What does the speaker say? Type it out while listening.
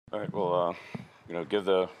All right. Well, give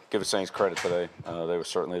the Saints credit today. They were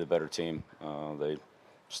certainly the better team. They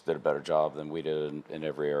just did a better job than we did in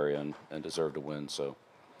every area and deserved to win. So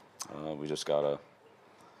we just gotta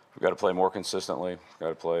play more consistently. Got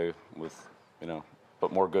to play with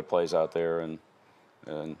put more good plays out there and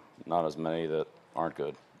not as many that aren't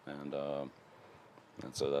good. And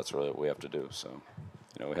so that's really what we have to do. So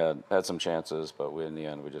we had some chances, but in the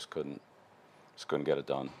end we just couldn't get it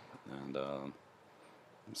done. And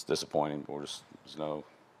it's disappointing. But there's no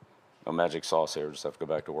magic sauce here. Just have to go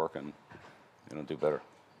back to work and do better.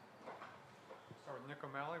 Start with Nick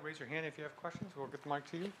O'Malley. Raise your hand if you have questions. We'll get the mic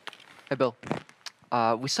to you. Hey, Bill.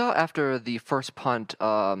 We saw after the first punt,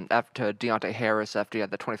 after Deontay Harris, after he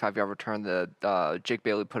had the 25-yard return, that Jake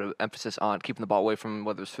Bailey put an emphasis on keeping the ball away from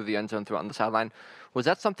whether it was through the end zone, through on the sideline. Was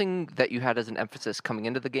that something that you had as an emphasis coming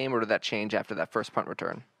into the game, or did that change after that first punt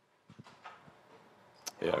return?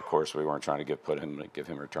 Yeah, of course, we weren't trying to give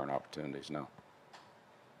him return opportunities. No.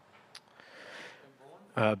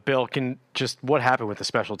 Bill, what happened with the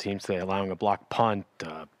special teams today, allowing a blocked punt,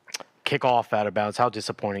 kickoff out of bounds? How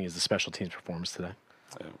disappointing is the special teams performance today?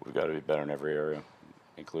 Yeah, we've got to be better in every area,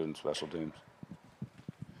 including special teams.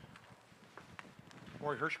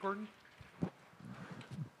 Maury Hirschgordon.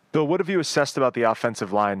 Bill, what have you assessed about the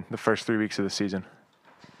offensive line the first 3 weeks of the season?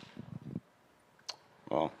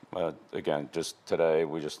 Well, again, just today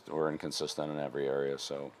we're inconsistent in every area,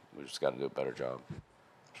 so we just got to do a better job.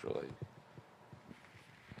 Just really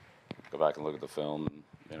go back and look at the film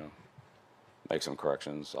and make some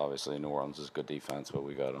corrections. Obviously, New Orleans is good defense, but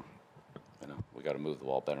we got to move the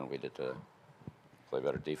ball better than we did today. Play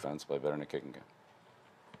better defense, play better in the kicking game.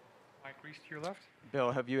 Mike Reese to your left.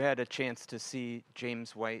 Bill, have you had a chance to see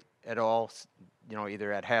James White at all,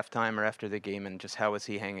 either at halftime or after the game, and just how is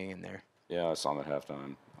he hanging in there? Yeah, I saw him at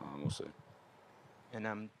halftime. We'll see.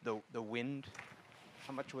 And the wind,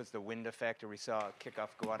 how much was the wind a factor? We saw a kickoff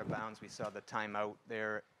go out of bounds. We saw the timeout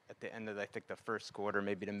there at the end of, I think, the first quarter,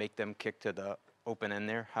 maybe to make them kick to the open end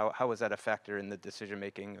there. How was that a factor in the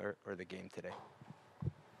decision-making or the game today?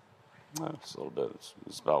 It's a little bit.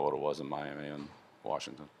 It's about what it was in Miami and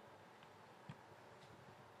Washington.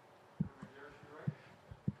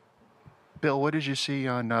 Bill, what did you see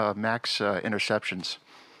on Mac's interceptions?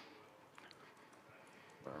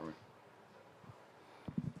 Where are we?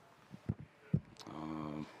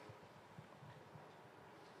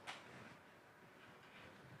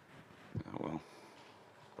 Yeah, well,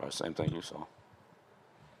 probably the same thing you saw.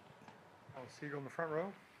 Al Siegel in the front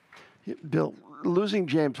row. Bill, losing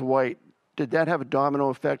James White, did that have a domino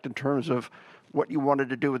effect in terms of what you wanted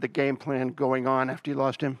to do with the game plan going on after you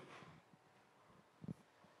lost him?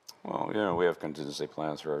 Well, we have contingency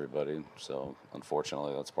plans for everybody. So,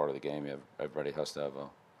 unfortunately, that's part of the game. Everybody has to have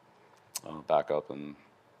a backup, and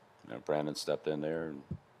Brandon stepped in there, and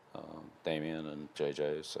Damian and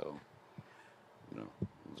JJ. So,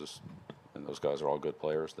 and those guys are all good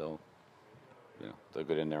players. They'll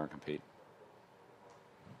get in there and compete.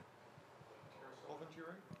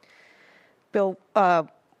 Bill,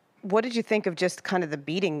 what did you think of just kind of the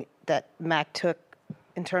beating that Mac took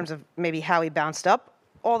in terms of maybe how he bounced up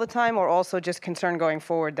all the time, or also just concern going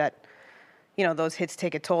forward that, those hits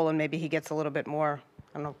take a toll and maybe he gets a little bit more,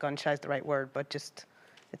 I don't know if gun shy is the right word, but just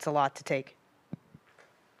it's a lot to take.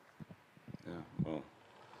 Yeah, well,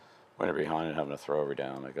 when you're behind and having to throw every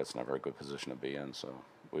down, that's never a good position to be in, so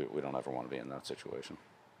we don't ever want to be in that situation.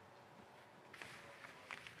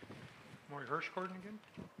 Maury Hirschgordon again.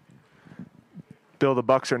 Bill, the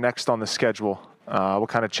Bucs are next on the schedule. What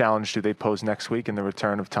kind of challenge do they pose next week in the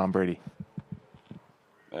return of Tom Brady?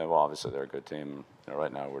 Yeah, well, obviously they're a good team.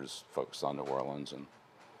 Right now we're just focused on New Orleans and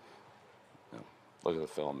look at the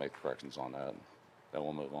film, make corrections on that, and then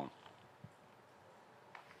we'll move on.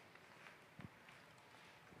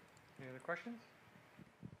 Any other questions?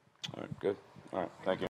 All right, good. All right, thank you.